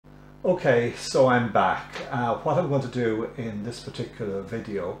Okay, so I'm back. What I'm going to do in this particular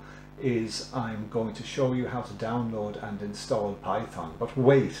video is I'm going to show you how to download and install Python. But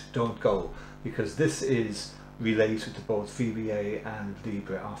wait, don't go, because this is related to both VBA and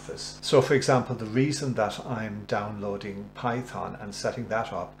LibreOffice. So for example, the reason that I'm downloading Python and setting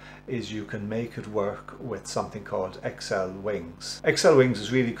that up is you can make it work with something called xlwings. xlwings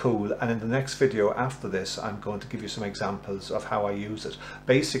is really cool, and in the next video after this I'm going to give you some examples of how I use it.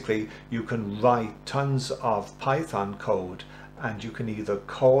 Basically, you can write tons of Python code and you can either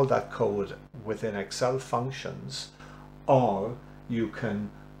call that code within Excel functions, or you can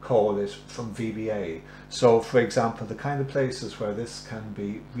call it from VBA. So for example, the kind of places where this can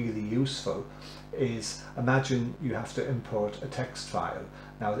be really useful is, imagine you have to import a text file.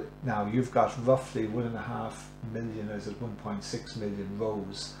 Now you've got roughly 1.5 million, or is it 1.6 million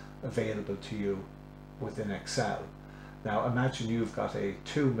rows available to you within Excel. Now imagine you've got a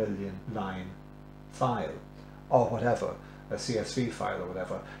 2 million line file, or whatever, a CSV file or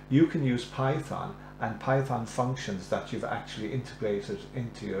whatever. You can use Python and Python functions that you've actually integrated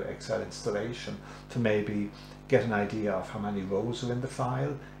into your Excel installation to maybe get an idea of how many rows are in the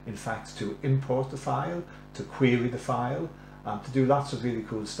file, in fact to import the file, to query the file, to do lots of really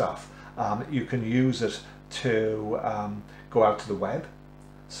cool stuff. You can use it to go out to the web.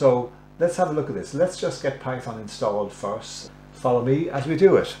 So let's have a look at this. Let's just get Python installed first. Follow me as we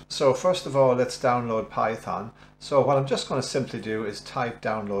do it. So first of all, let's download Python. So what I'm just going to simply do is type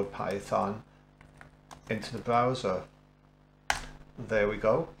download Python into the browser. There we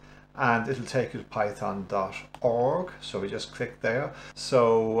go, and it'll take you to python.org. So we just click there.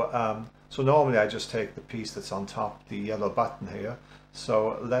 So normally I just take the piece that's on top, the yellow button here.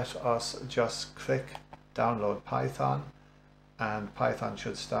 So let us just click download Python, and Python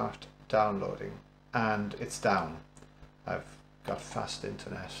should start downloading, and it's down. I've got fast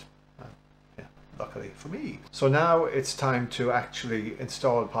internet, yeah, luckily for me. So now it's time to actually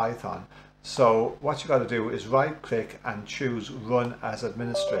install Python. So what you got to do is right click and choose Run as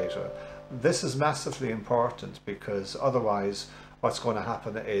Administrator. This is massively important, because otherwise what's going to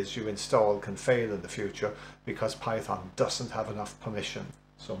happen is your install can fail in the future because Python doesn't have enough permission.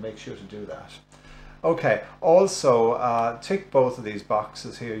 So make sure to do that. Okay, also tick both of these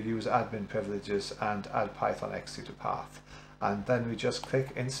boxes here, use admin privileges and add Python exe to path. And then we just click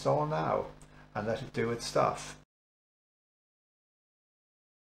install now and let it do its stuff.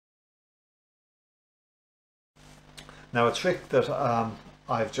 Now a trick that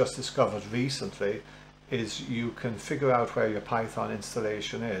I've just discovered recently is you can figure out where your Python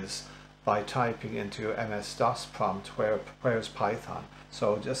installation is by typing into your MS-DOS prompt, where's Python.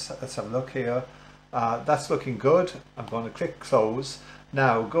 So just let's have a look here. That's looking good. I'm going to click close.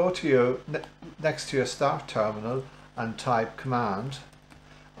 Now go to your next to your start terminal and type command,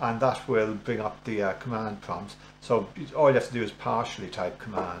 and that will bring up the command prompt. So all you have to do is partially type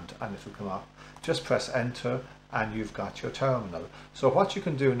command and it will come up. Just press enter and you've got your terminal. So what you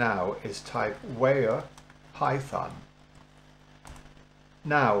can do now is type where Python.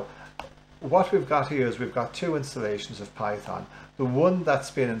 Now what we've got here is we've got two installations of Python. The one that's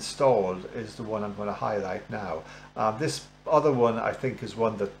been installed is the one I'm going to highlight now. This other one I think is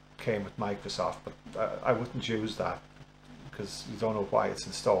one that came with Microsoft, but I wouldn't use that because you don't know why it's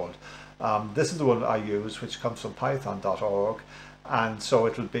installed. This is the one I use, which comes from python.org. And so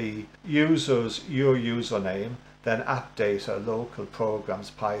it'll be users, your username, then app data, local programs,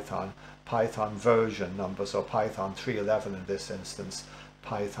 Python version number, so Python 3.11 in this instance,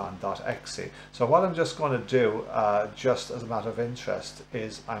 python.exe. So what I'm just going to do, just as a matter of interest,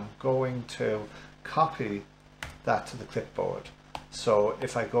 is I'm going to copy that to the clipboard. So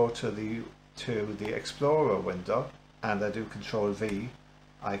if I go to the Explorer window and I do Control V,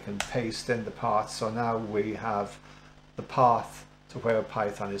 I can paste in the path. So now we have the path to where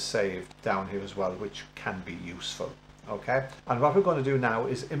Python is saved down here as well, which can be useful. Okay, and what we're going to do now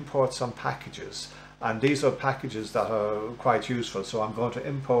is import some packages, and these are packages that are quite useful. So I'm going to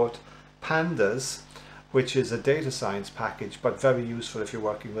import pandas, which is a data science package, but very useful if you're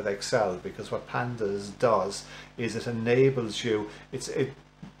working with Excel, because what pandas does is it enables you,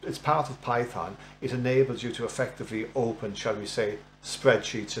 it's part of Python, it enables you to effectively open, shall we say,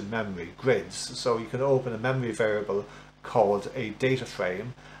 spreadsheets in memory, grids. So you can open a memory variable called a data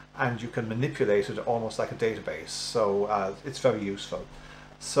frame and you can manipulate it almost like a database. So it's very useful.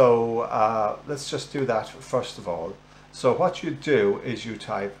 So let's just do that first of all. So what you do is you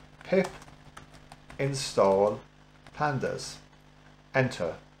type pip install pandas,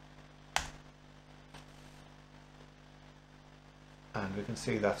 enter, and we can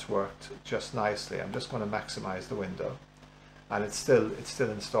see that's worked just nicely. I'm just going to maximize the window, and it's still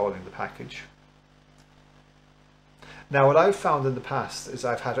installing the package. Now what I've found in the past is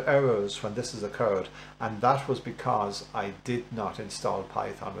I've had errors when this has occurred, and that was because I did not install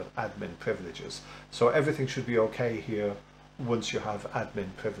Python with admin privileges. So everything should be okay here once you have admin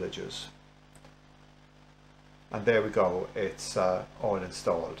privileges. And there we go, it's all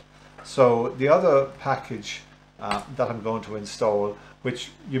installed. So the other package that I'm going to install,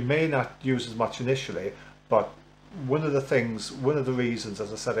 which you may not use as much initially, but one of the reasons,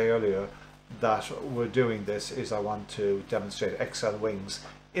 as I said earlier, that we're doing this is I want to demonstrate xlwings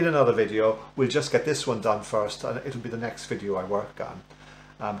in another video. We'll just get this one done first, and it'll be the next video I work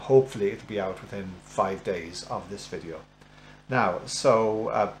on. Hopefully it'll be out within 5 days of this video. Now,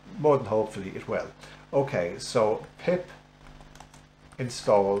 so more than hopefully it will. Okay, so pip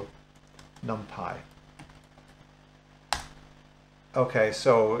install numpy. Okay,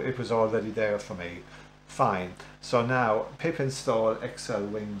 so it was already there for me. Fine. So now pip install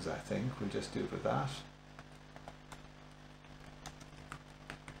xlwings, I think we'll just do it with that.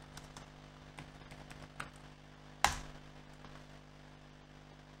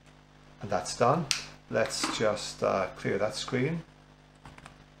 And that's done. Let's just clear that screen.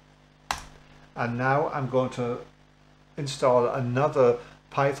 And now I'm going to install another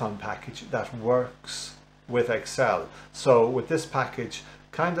Python package that works with Excel. So with this package,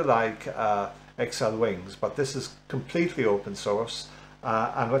 kind of like xlwings, but this is completely open source,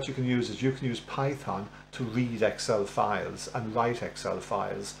 and what you can use is you can use Python to read Excel files and write Excel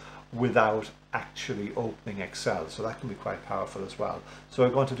files without actually opening Excel, so that can be quite powerful as well. So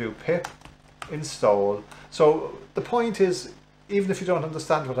we're going to do pip install. So the point is, even if you don't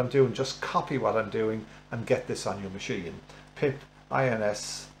understand what I'm doing, just copy what I'm doing and get this on your machine. Pip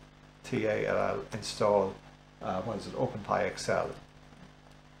install what is it, OpenPyXL.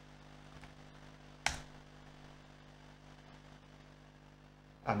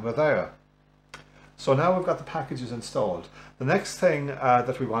 And we're there. So now we've got the packages installed. The next thing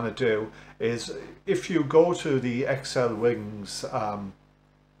that we want to do is, if you go to the xlwings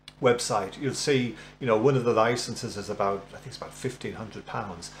website, you'll see, you know, one of the licenses is about, I think it's about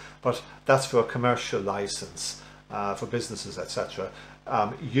 £1,500, but that's for a commercial license for businesses, etc.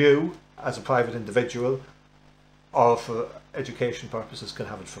 You, as a private individual, or for education purposes, can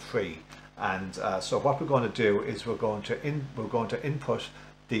have it for free. And so what we're going to do is we're going to input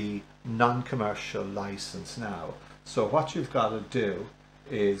the non-commercial license now. So what you've got to do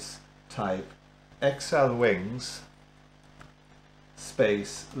is type xlwings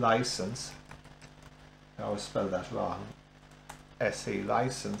space license. I always spell that wrong. SE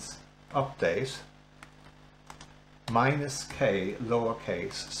license update -k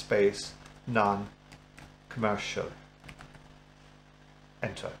lowercase space non-commercial.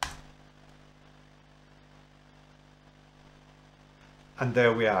 Enter. And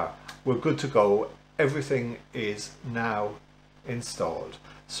there we are. We're good to go. Everything is now installed.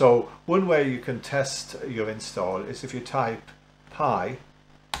 So one way you can test your install is if you type py,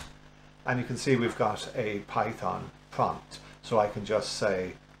 and you can see we've got a Python prompt. So I can just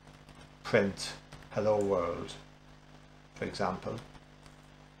say print hello world, for example.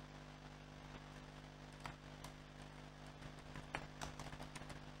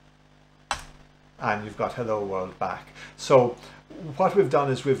 And you've got hello world back. So what we've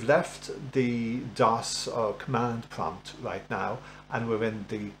done is we've left the DOS or command prompt right now, and we're in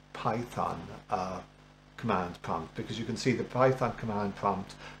the Python command prompt, because you can see the Python command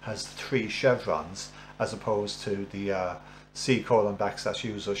prompt has 3 chevrons as opposed to the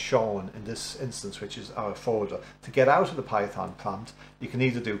C:\u shown in this instance, which is our folder. To get out of the Python prompt, you can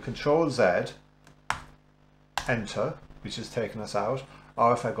either do Control-Z, enter, which has taken us out,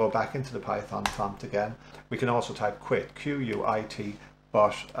 or if I go back into the Python prompt again, we can also type quit, Q-U-I-T,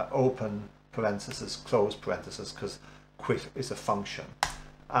 but open parenthesis, close parenthesis, because quit is a function,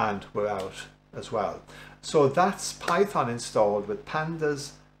 and we're out as well. So that's Python installed with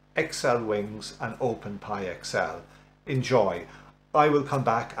pandas, xlwings and OpenPyXL. Enjoy. I will come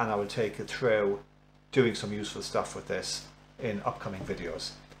back and I will take you through doing some useful stuff with this in upcoming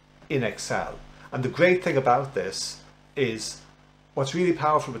videos in Excel. And the great thing about this is, what's really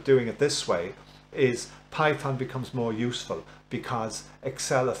powerful with doing it this way is Python becomes more useful, because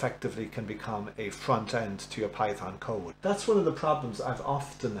Excel effectively can become a front end to your Python code. That's one of the problems I've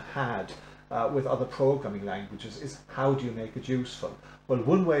often had with other programming languages, is how do you make it useful? Well,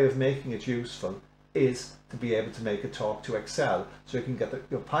 one way of making it useful is to be able to make it talk to Excel, so you can get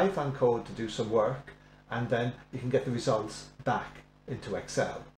your Python code to do some work, and then you can get the results back into Excel.